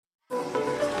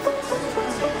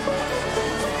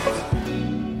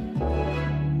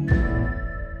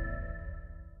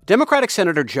Democratic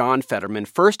Senator John Fetterman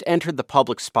first entered the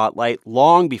public spotlight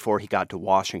long before he got to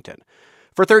Washington.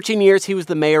 For 13 years, he was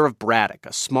the mayor of Braddock,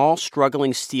 a small,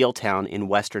 struggling steel town in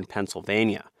western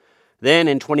Pennsylvania. Then,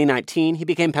 in 2019, he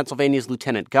became Pennsylvania's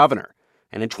lieutenant governor.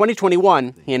 And in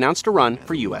 2021, he announced a run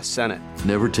for U.S. Senate.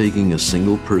 Never taking a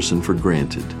single person for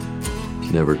granted.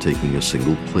 Never taking a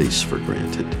single place for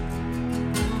granted.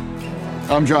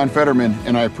 I'm John Fetterman,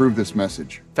 and I approve this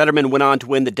message. Fetterman went on to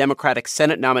win the Democratic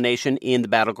Senate nomination in the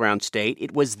battleground state.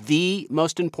 It was the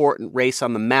most important race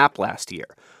on the map last year,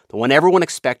 the one everyone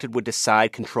expected would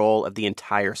decide control of the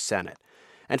entire Senate.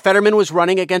 And Fetterman was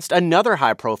running against another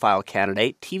high-profile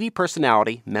candidate, TV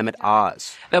personality Mehmet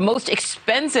Oz. The most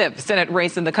expensive Senate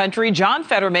race in the country, John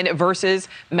Fetterman versus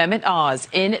Mehmet Oz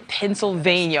in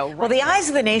Pennsylvania. Well, the eyes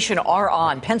of the nation are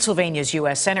on Pennsylvania's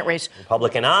U.S. Senate race.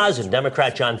 Republican Oz and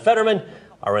Democrat John Fetterman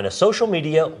are in a social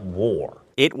media war.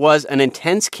 It was an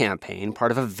intense campaign,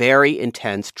 part of a very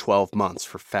intense 12 months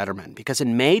for Fetterman, because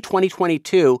in May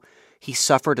 2022, he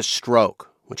suffered a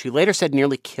stroke, which he later said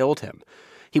nearly killed him.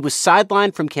 He was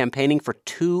sidelined from campaigning for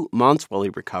 2 months while he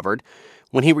recovered.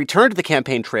 When he returned to the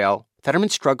campaign trail, Fetterman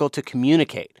struggled to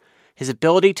communicate. His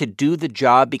ability to do the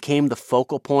job became the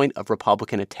focal point of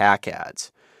Republican attack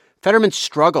ads. Fetterman's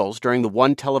struggles during the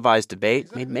one televised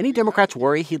debate made many Democrats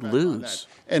worry he'd lose.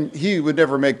 And he would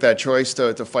never make that choice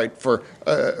to fight for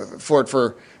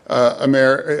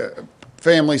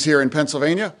families here in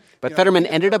Pennsylvania. But Fetterman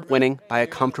ended up winning by a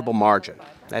comfortable margin.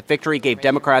 That victory gave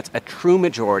Democrats a true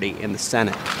majority in the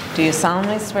Senate. Do you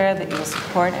solemnly swear that you will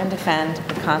support and defend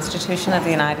the Constitution of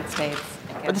the United States?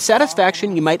 For the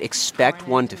satisfaction you might expect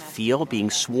one to feel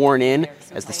being sworn in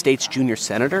as the state's junior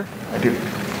senator? I do.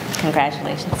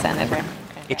 Congratulations, Senator.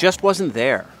 It just wasn't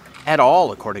there at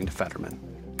all, according to Fetterman.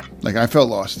 Like, I felt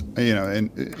lost, and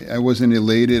I wasn't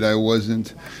elated. I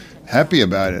wasn't happy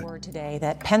about it. Today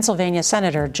that Pennsylvania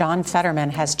Senator John Fetterman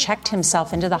has checked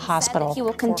himself into the hospital. He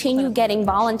will continue getting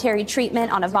voluntary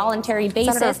treatment on a voluntary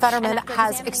basis. Senator Fetterman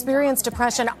has experienced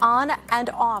depression on and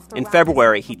off. In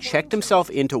February, he checked himself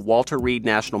into Walter Reed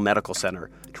National Medical Center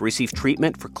to receive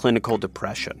treatment for clinical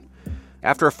depression.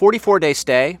 After a 44-day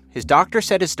stay, his doctor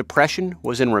said his depression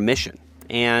was in remission.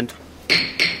 And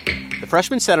the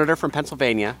freshman senator from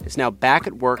Pennsylvania is now back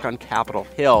at work on Capitol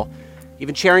Hill,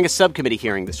 even chairing a subcommittee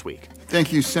hearing this week.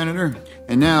 Thank you, Senator.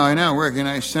 And now I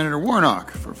recognize Senator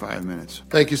Warnock for 5 minutes.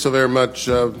 Thank you so very much,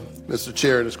 Mr.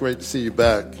 Chair, and it's great to see you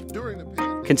back.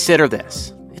 Consider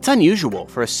this. It's unusual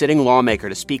for a sitting lawmaker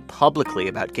to speak publicly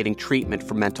about getting treatment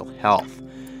for mental health.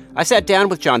 I sat down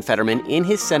with John Fetterman in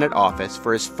his Senate office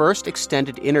for his first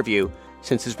extended interview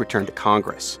since his return to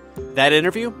Congress. That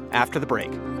interview after the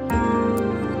break.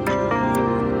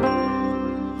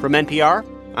 From NPR,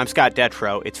 I'm Scott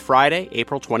Detrow. It's Friday,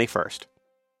 April 21st.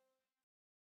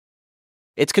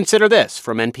 It's Consider This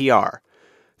from NPR.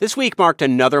 This week marked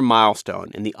another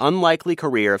milestone in the unlikely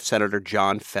career of Senator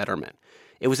John Fetterman.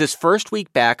 It was his first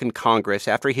week back in Congress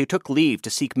after he took leave to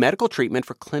seek medical treatment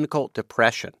for clinical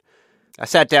depression. I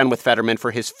sat down with Fetterman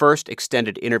for his first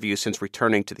extended interview since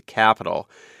returning to the Capitol.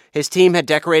 His team had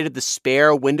decorated the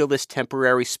spare, windowless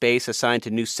temporary space assigned to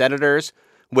new senators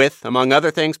with, among other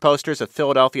things, posters of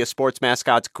Philadelphia sports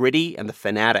mascots Gritty and the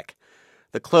Fanatic.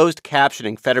 The closed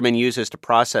captioning Fetterman uses to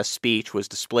process speech was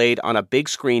displayed on a big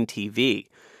screen TV.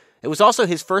 It was also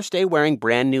his first day wearing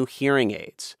brand new hearing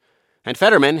aids. And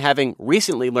Fetterman, having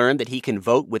recently learned that he can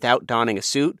vote without donning a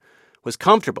suit, was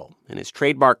comfortable in his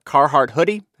trademark Carhartt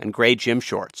hoodie and gray gym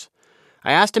shorts.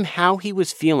 I asked him how he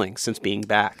was feeling since being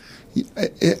back.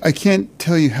 I can't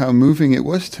tell you how moving it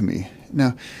was to me.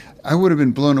 Now, I would have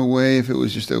been blown away if it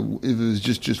was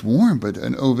just warm, but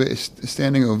a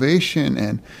standing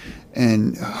ovation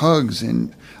and hugs,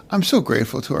 and I'm so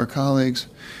grateful to our colleagues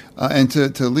and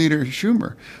to Leader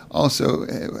Schumer. Also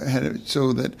had it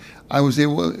so that I was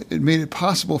able. It made it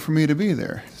possible for me to be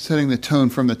there, setting the tone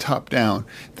from the top down.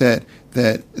 That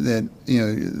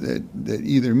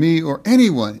either me or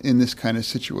anyone in this kind of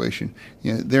situation,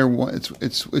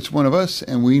 it's one of us,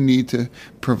 and we need to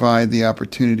provide the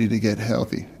opportunity to get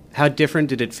healthy. How different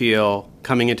did it feel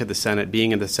coming into the Senate,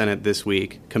 being in the Senate this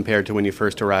week, compared to when you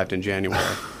first arrived in January?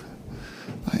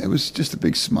 It was just a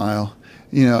big smile.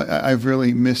 I've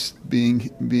really missed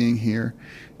being here.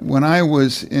 When I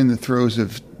was in the throes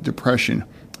of depression,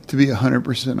 to be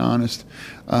 100% honest,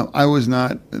 I was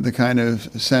not the kind of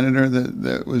senator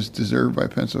that was deserved by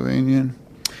Pennsylvania.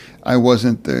 I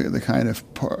wasn't the kind of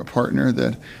partner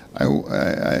that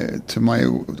I to my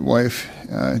wife,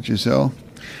 Giselle,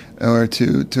 or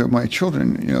to my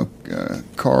children,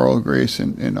 Carl, Grace,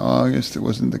 and August. It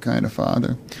wasn't the kind of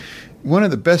father. One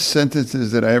of the best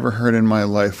sentences that I ever heard in my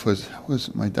life was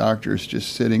my doctors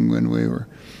just sitting when we were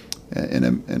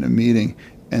in a meeting,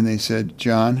 and they said,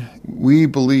 "John, we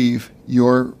believe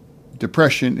your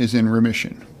depression is in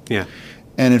remission." Yeah.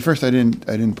 And at first I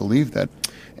didn't believe that.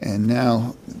 And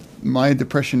now my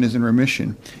depression is in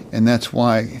remission, and that's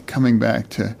why coming back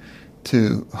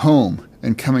to home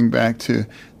and coming back to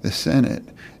the Senate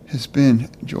has been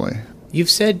joy. You've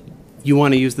said you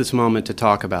want to use this moment to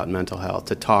talk about mental health,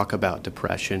 to talk about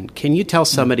depression. Can you tell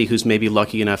somebody who's maybe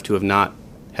lucky enough to have not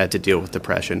had to deal with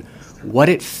depression what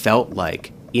it felt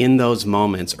like in those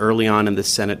moments early on in the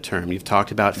Senate term? You've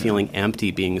talked about feeling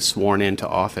empty being sworn into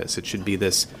office. It should be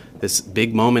this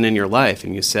big moment in your life,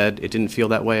 and you said it didn't feel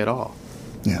that way at all.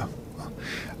 Yeah.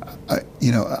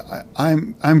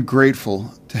 I'm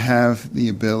grateful to have the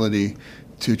ability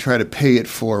to try to pay it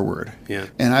forward. Yeah.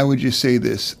 And I would just say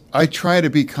this. I try to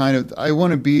be I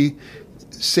want to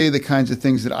say the kinds of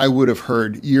things that I would have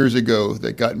heard years ago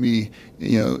that got me,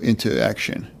 into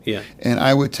action. Yeah. And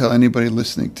I would tell anybody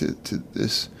listening to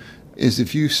this is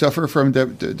if you suffer from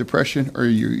depression or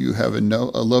you have a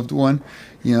loved one,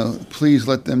 please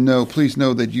let them know. Please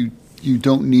know that you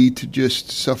don't need to just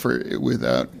suffer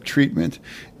without treatment.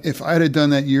 If I'd have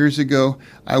done that years ago,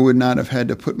 I would not have had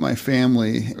to put my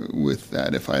family with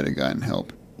that if I'd have gotten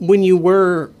help. When you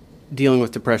were dealing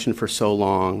with depression for so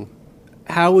long,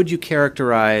 how would you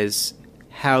characterize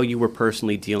how you were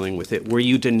personally dealing with it? Were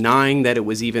you denying that it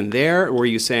was even there, or were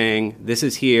you saying, this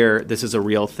is here, this is a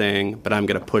real thing, but I'm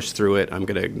going to push through it, I'm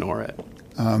going to ignore it?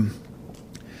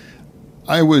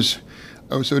 I was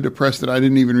so depressed that I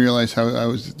didn't even realize how I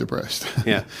was depressed.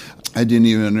 Yeah. I didn't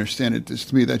even understand it.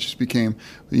 To me, that just became,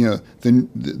 the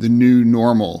new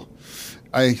normal.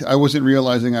 I wasn't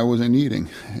realizing I wasn't eating.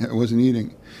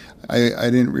 I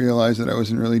didn't realize that I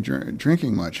wasn't really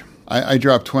drinking much. I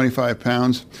dropped 25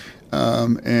 pounds,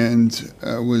 and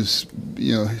was,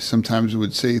 sometimes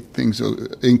would say things,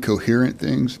 incoherent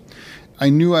things. I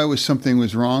knew something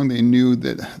was wrong. They knew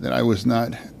that I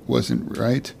wasn't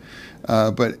right.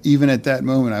 But even at that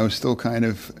moment, I was still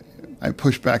I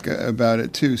pushed back about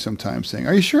it too sometimes, saying,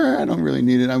 "Are you sure? I don't really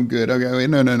need it. I'm good." Okay,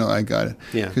 wait, no, I got it.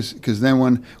 Yeah. Because then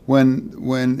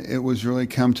when it was really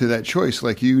come to that choice,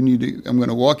 like I'm going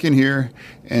to walk in here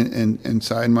and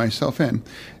sign myself in,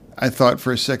 I thought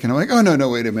for a second, I'm like, oh no,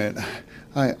 wait a minute,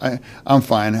 I'm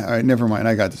fine. All right, never mind.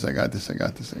 I got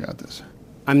this.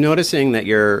 I'm noticing that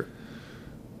you're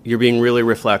being really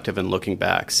reflective and looking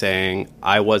back, saying,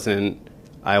 I wasn't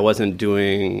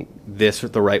doing this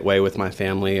the right way with my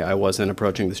family. I wasn't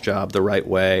approaching this job the right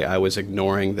way. I was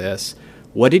ignoring this.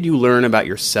 What did you learn about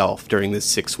yourself during this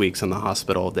 6 weeks in the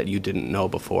hospital that you didn't know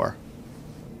before?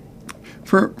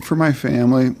 For my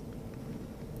family,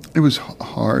 it was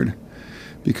hard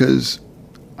because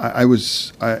I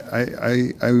was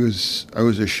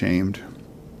ashamed.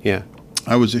 Yeah.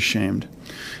 I was ashamed.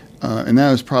 And that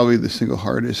was probably the single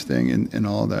hardest thing in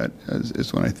all that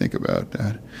is when I think about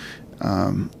that.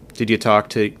 Did you talk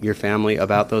to your family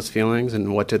about those feelings,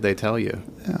 and what did they tell you?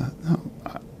 Yeah, no.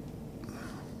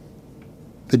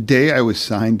 The day I was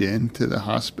signed in to the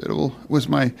hospital was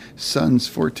my son's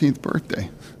 14th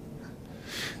birthday.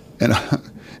 And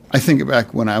I think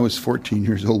back when I was 14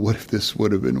 years old, what if this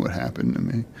would have been what happened to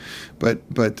me? But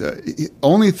the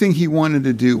only thing he wanted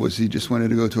to do was he just wanted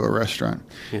to go to a restaurant.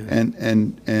 Yeah.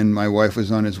 And my wife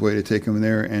was on his way to take him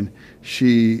there, and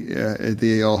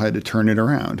they all had to turn it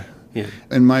around. Yeah.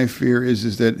 And my fear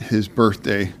is that his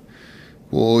birthday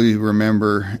will always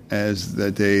remember as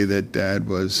the day that Dad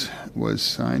was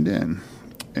signed in.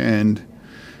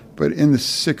 But in the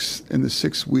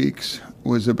 6 weeks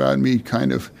was about me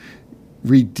kind of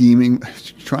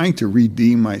trying to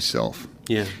redeem myself.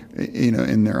 Yeah.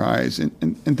 In their eyes.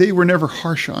 And they were never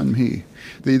harsh on me.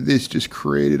 They just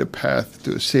created a path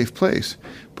to a safe place.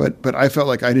 But I felt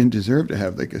like I didn't deserve to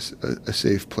have like a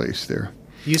safe place there.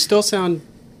 You still sound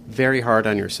very hard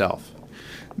on yourself.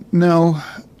 No,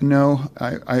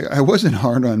 I wasn't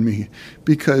hard on me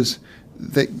because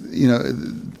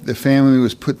the family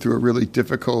was put through a really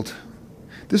difficult.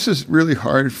 This is really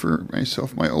hard for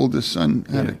myself. My oldest son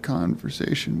had a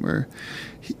conversation where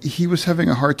he was having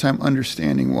a hard time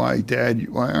understanding why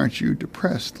aren't you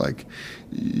depressed? Like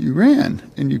you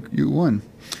ran and you won,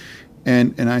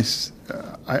 and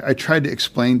I tried to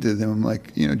explain to them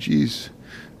like geez.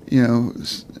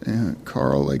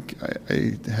 Carl, like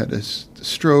I had a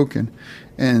stroke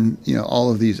and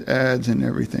all of these ads and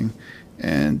everything,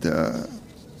 and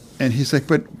he's like,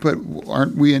 but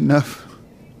aren't we enough?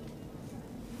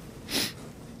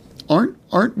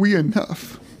 Aren't we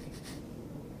enough?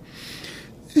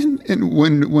 And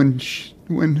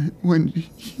when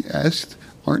he asked,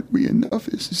 aren't we enough?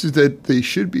 This is that they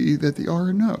should be, that they are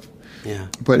enough. Yeah.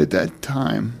 But at that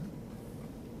time,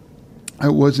 I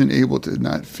wasn't able to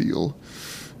not feel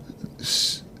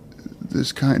this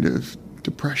kind of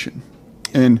depression.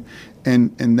 And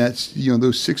that's,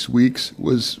 those 6 weeks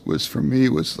was for me,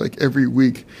 was like every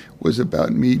week was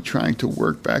about me trying to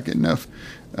work back enough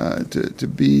to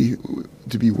be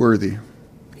worthy.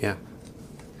 Yeah.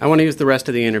 I want to use the rest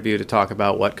of the interview to talk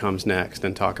about what comes next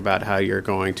and talk about how you're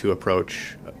going to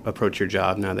approach your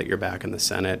job now that you're back in the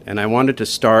Senate. And I wanted to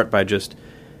start by just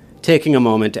taking a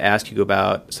moment to ask you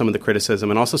about some of the criticism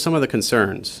and also some of the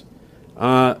concerns.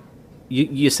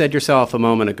 You said yourself a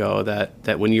moment ago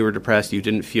that when you were depressed, you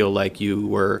didn't feel like you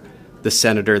were the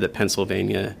senator that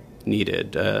Pennsylvania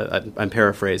needed. I'm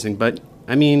paraphrasing, but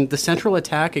I mean, the central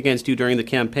attack against you during the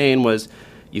campaign was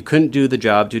you couldn't do the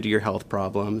job due to your health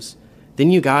problems. Then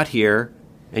you got here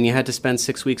and you had to spend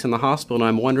 6 weeks in the hospital. And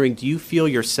I'm wondering, do you feel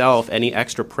yourself any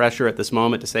extra pressure at this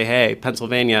moment to say, hey,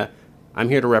 Pennsylvania, I'm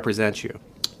here to represent you?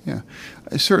 Yeah,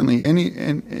 certainly.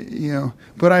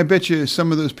 But I bet you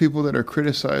some of those people that are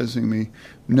criticizing me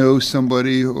know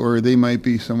somebody, or they might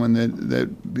be someone that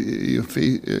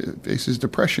faces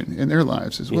depression in their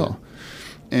lives as well.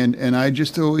 And I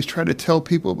just always try to tell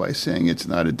people by saying it's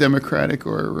not a Democratic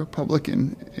or a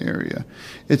Republican area.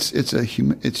 It's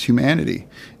humanity.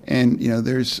 And,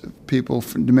 there's people,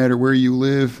 no matter where you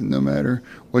live, no matter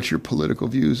what your political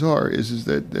views are, is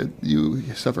that you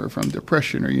suffer from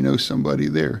depression or you know somebody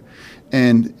there.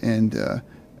 And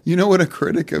you know what a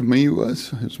critic of me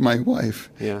was? It was my wife.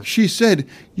 Yeah. She said,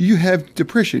 you have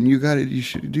depression. You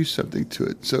should do something to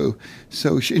it.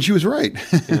 And she was right.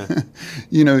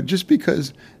 Yeah. Just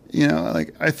because,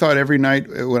 like I thought every night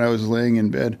when I was laying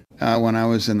in bed, when I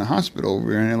was in the hospital,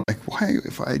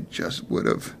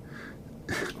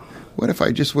 what if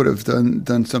I just would have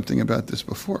done something about this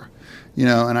before,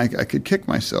 and I could kick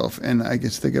myself, and I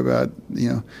could think about,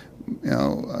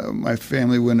 my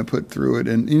family wouldn't have put through it,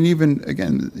 and even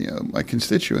again, my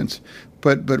constituents.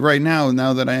 But right now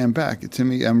that I am back, to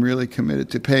me, I'm really committed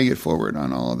to paying it forward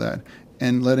on all of that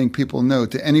and letting people know,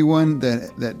 to anyone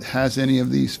that has any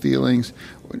of these feelings,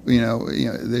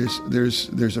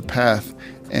 there's a path,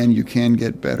 and you can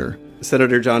get better.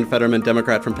 Senator John Fetterman,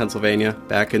 Democrat from Pennsylvania,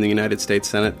 back in the United States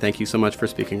Senate. Thank you so much for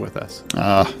speaking with us.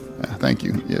 Thank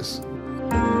you. Yes.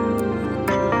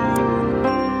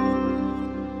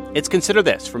 It's Consider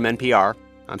This from NPR.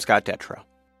 I'm Scott Detrow.